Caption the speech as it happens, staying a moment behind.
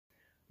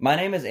My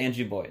name is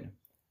Andrew Boyd.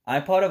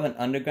 I'm part of an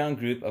underground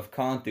group of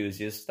car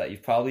enthusiasts that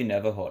you've probably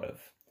never heard of.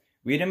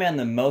 We demand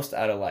the most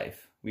out of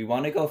life. We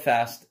want to go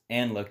fast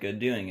and look good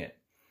doing it.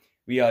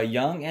 We are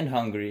young and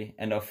hungry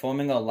and are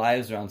forming our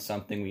lives around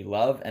something we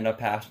love and are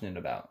passionate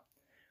about.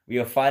 We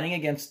are fighting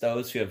against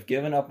those who have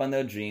given up on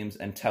their dreams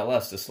and tell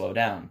us to slow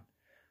down.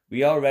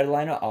 We are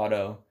Redliner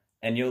Auto,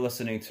 and you're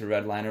listening to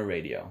Redliner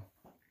Radio.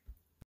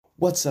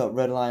 What's up,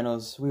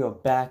 Redliners? We are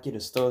back. It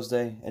is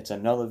Thursday. It's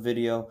another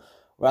video.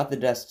 We're at the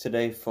desk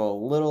today for a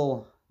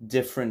little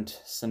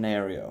different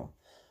scenario.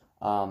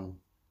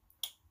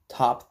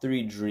 Top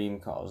 3 dream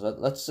cars.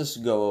 Let's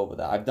just go over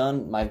that. I've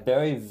done my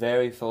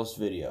very first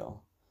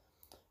video.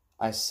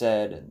 I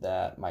said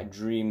that my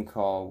dream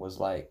car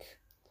was I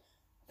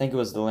think it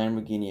was the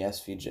Lamborghini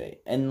SVJ.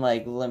 And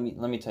let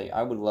me tell you,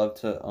 I would love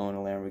to own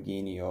a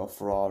Lamborghini or a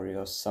Ferrari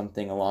or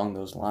something along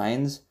those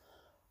lines.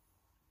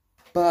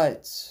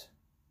 But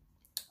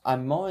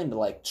I'm more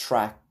into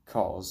track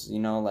cars,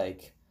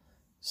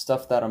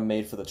 stuff that are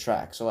made for the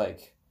track. So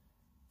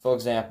for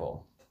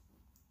example,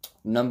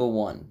 number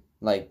 1,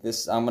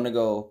 this, I'm gonna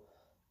go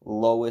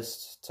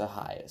lowest to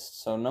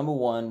highest. So number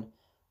 1,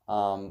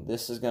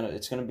 it's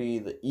gonna be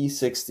the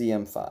E60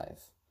 M5.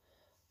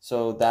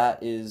 So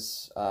that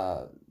is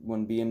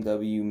when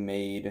BMW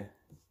made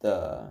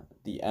the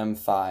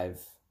M5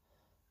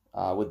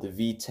 with the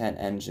V10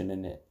 engine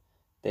in it.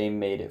 They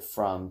made it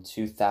from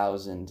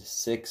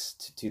 2006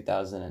 to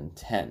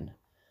 2010.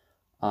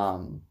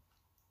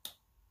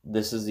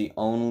 This is the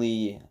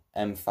only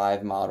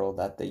M5 model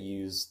that they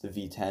use the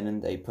V10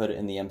 in. They put it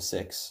in the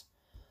M6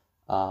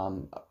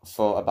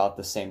 for about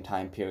the same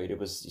time period. It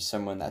was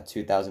somewhere in that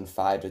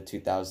 2005 to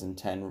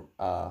 2010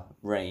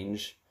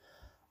 range.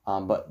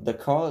 But the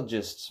car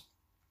just,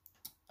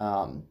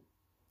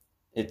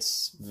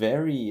 it's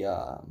very,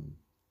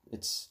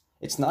 it's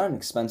not an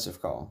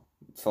expensive car,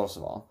 first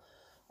of all.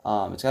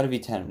 It's got a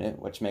V10 in it,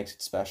 which makes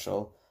it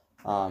special.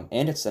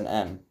 And it's an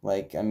M.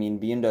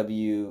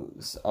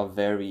 BMWs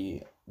are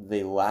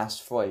they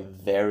last for a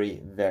very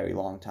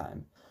long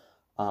time.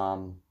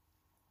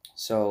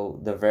 So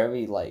they're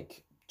very,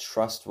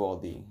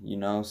 trustworthy,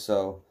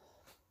 So,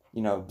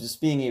 just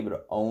being able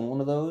to own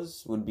one of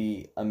those would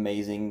be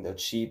amazing. They're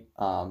cheap.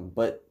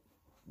 But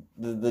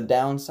the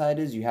downside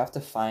is you have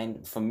to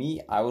find, for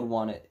me, I would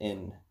want it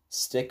in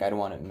stick. I'd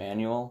want it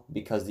manual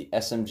because the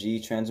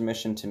SMG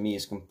transmission to me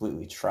is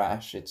completely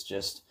trash.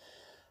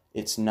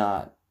 It's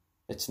not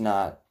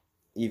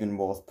even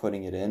worth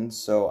putting it in.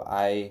 So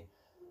I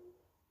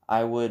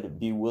would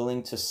be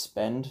willing to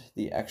spend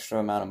the extra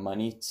amount of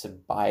money to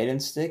buy it in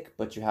stick,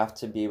 but you have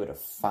to be able to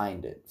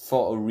find it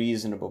for a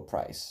reasonable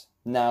price.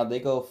 Now they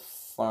go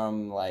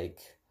from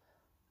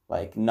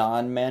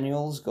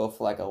non-manuals go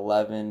for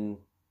 11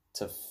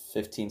 to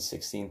 15,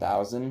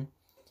 16,000.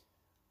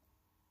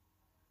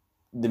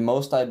 The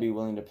most I'd be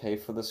willing to pay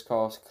for this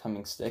car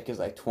coming stick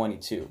is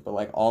 22,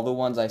 but all the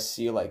ones I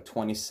see are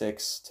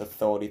 26 to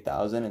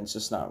 30,000, and it's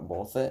just not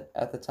worth it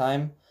at the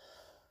time.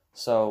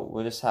 So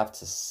we'll just have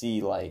to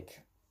see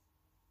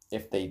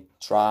if they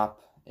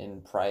drop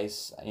in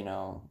price,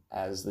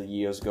 as the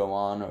years go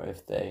on, or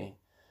if they,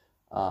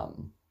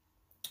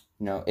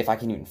 if I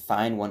can even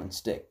find one in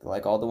stick.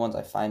 All the ones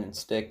I find in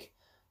stick,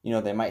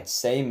 they might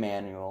say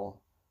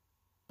manual,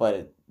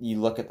 but you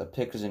look at the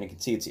pictures and you can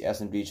see it's the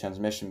SMG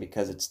transmission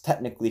because it's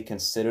technically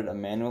considered a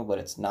manual, but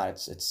it's not.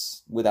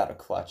 It's without a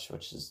clutch,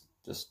 which is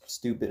just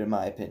stupid in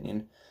my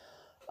opinion.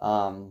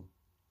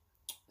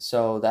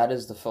 So that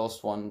is the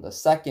first one. The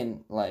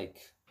second,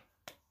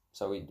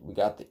 so we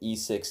got the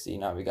E60.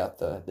 Now we got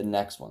the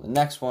next one. The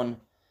next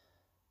one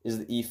is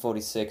the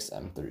E46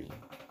 M3.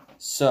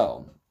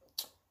 So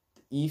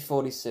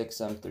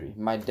E46 M3.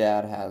 My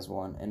dad has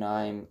one, and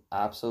I'm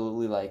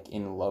absolutely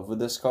in love with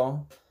this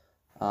car.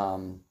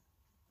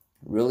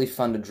 Really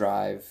fun to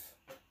drive.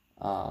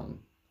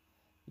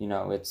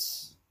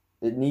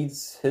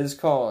 His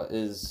car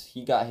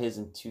he got his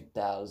in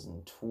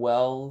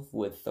 2012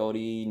 with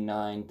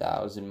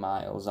 39,000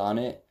 miles on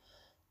it,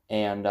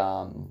 and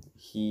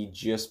he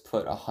just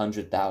put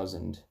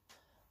 100,000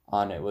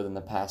 on it within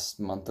the past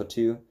month or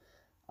two.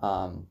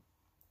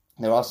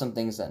 There are some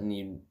things that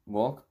need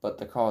work, but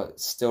the car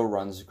still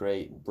runs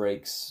great.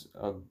 Brakes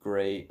are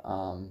great.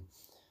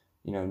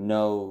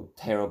 No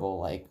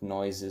terrible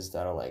noises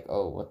that are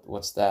oh,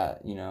 what's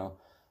that,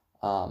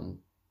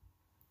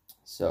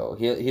 So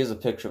here's a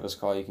picture of his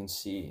car. You can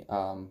see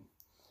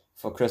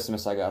for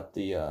Christmas I got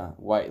the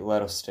white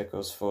letter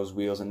stickers for his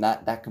wheels, and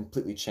that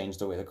completely changed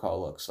the way the car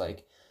looks.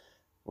 I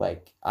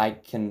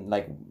can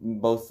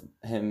both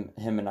him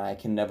and I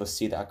can never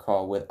see that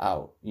car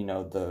without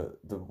the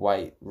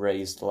white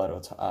raised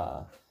letter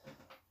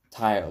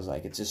tires.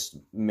 It just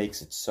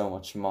makes it so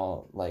much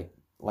more like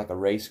a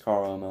race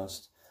car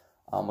almost.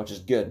 Which is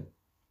good.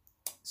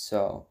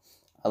 So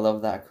I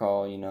love that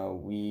car.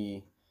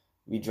 We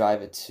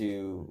drive it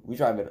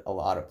a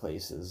lot of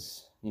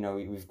places.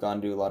 We've gone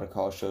to a lot of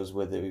car shows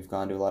with it. We've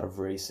gone to a lot of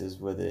races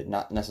with it,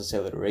 not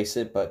necessarily to race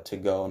it, but to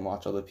go and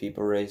watch other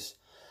people race.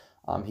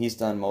 He's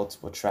done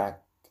multiple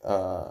track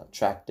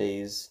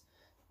days.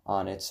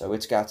 on it. So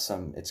it's got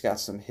some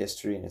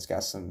history, and it's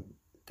got some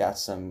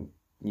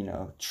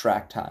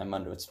track time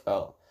under its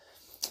belt.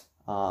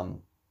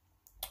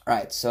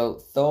 Alright, so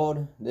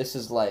third, this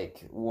is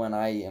like when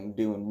I am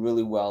doing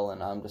really well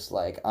and I'm just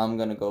like, I'm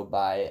gonna go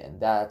buy it, and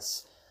that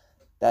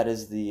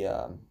is the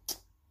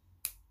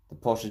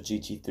Porsche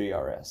GT3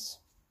 RS.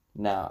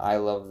 Now,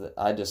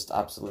 I just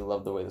absolutely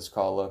love the way this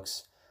car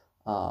looks.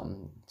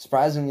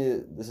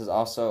 Surprisingly, this is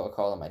also a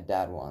car that my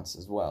dad wants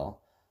as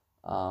well.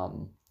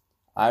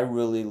 I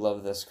really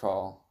love this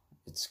car.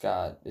 It's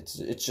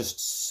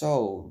just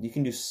so, you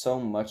can do so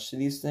much to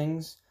these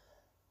things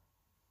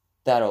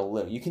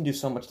you can do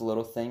so much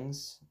little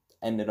things,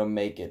 and it'll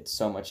make it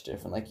so much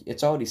different. Like,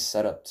 it's already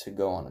set up to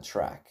go on a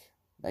track.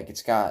 Like,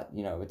 it's got,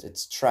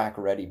 it's track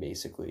ready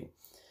basically.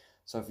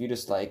 So if you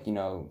just like,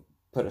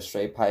 put a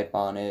straight pipe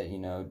on it,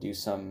 do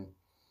some,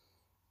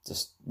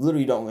 just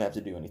literally don't have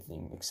to do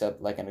anything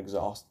except like an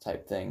exhaust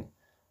type thing.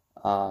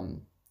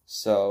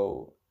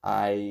 So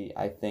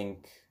I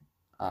think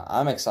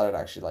I'm excited to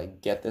actually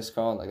like get this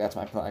car. Like, that's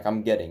my plan. Like,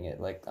 I'm getting it.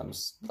 Like,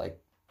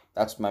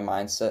 that's my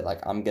mindset. Like,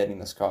 I'm getting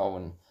this car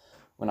when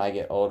I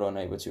get older and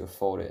able to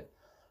afford it.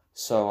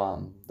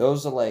 So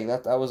those are like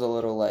that was a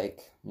little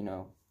like,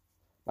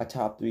 my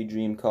top 3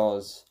 dream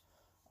cars.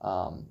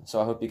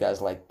 So I hope you guys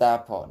like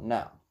that part.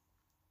 Now,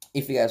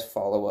 if you guys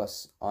follow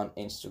us on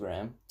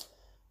Instagram,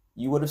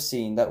 you would have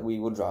seen that we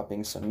were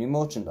dropping some new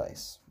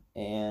merchandise,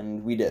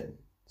 and we did.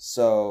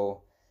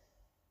 So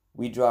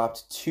we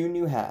dropped 2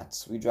 new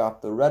hats. We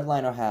dropped the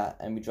Redliner hat,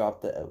 and we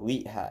dropped the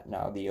Elite hat.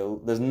 Now,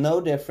 there's no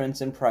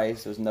difference in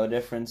price. There's no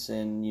difference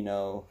in,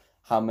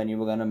 how many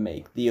we're gonna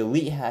make. The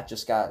Elite hat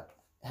just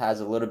has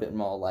a little bit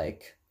more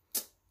like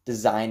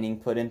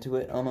designing put into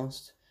it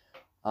almost.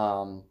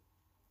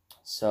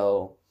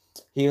 So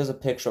here's a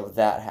picture of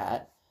that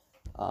hat.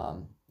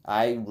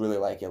 I really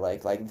like it.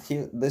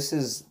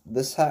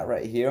 This hat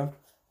right here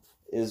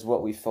is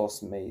what we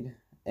first made,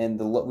 and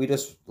we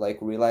just like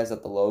realized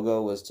that the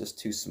logo was just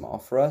too small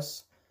for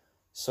us,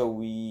 so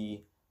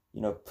we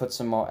put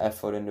some more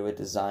effort into it,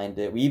 designed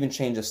it. We even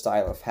changed the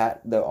style of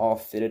hat. They're all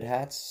fitted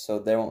hats, so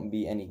there won't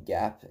be any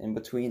gap in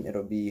between.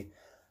 It'll be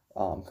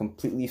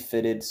completely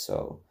fitted,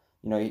 so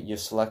you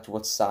select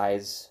what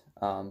size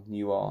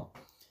you are.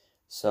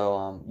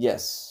 So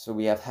yes, so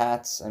we have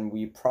hats, and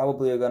we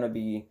probably are going to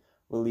be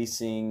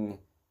releasing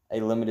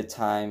a limited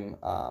time,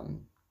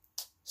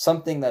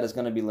 something that is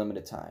going to be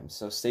limited time.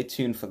 So stay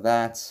tuned for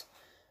that.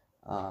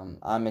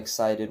 I'm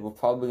excited. We're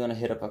probably going to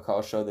hit up a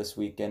car show this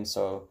weekend,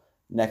 so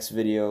next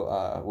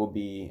video will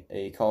be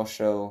a car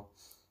show,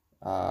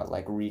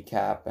 like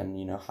recap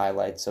and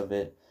highlights of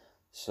it.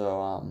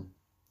 So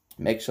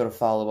make sure to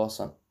follow us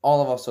on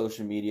all of our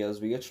social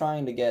medias. We're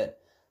trying to get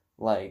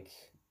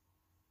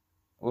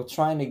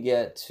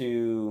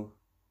to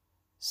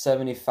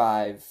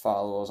 75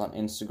 followers on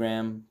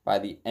Instagram by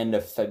the end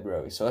of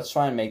February. So let's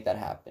try and make that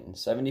happen.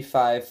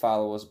 75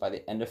 followers by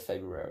the end of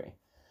February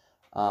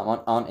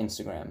on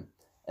Instagram.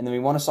 And then we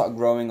want to start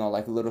growing our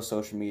like little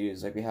social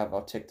medias. Like, we have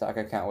our TikTok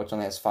account, which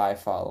only has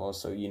 5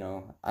 followers. So,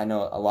 I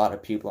know a lot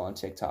of people on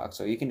TikTok.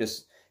 So you can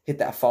just hit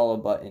that follow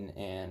button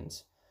and,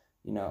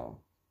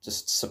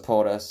 just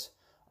support us.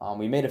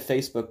 We made a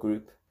Facebook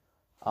group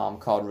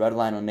called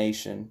Redliner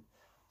Nation.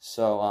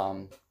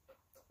 So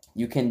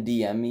you can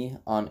DM me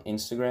on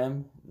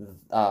Instagram,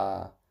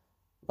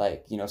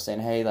 saying,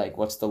 hey, like,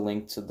 what's the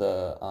link to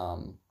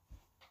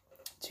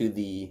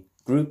the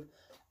group?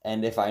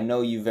 And if I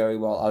know you very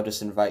well, I'll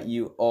just invite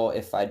you. Or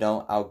if I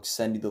don't, I'll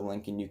send you the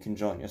link and you can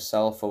join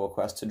yourself or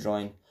request to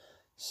join.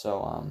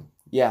 So,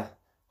 yeah.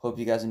 Hope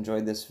you guys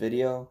enjoyed this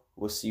video.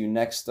 We'll see you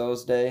next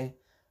Thursday.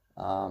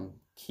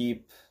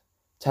 Keep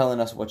telling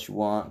us what you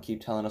want.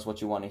 Keep telling us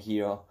what you want to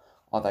hear.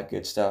 All that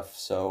good stuff.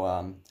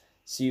 So,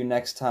 see you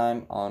next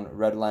time on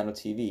Redliner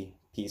TV.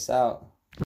 Peace out.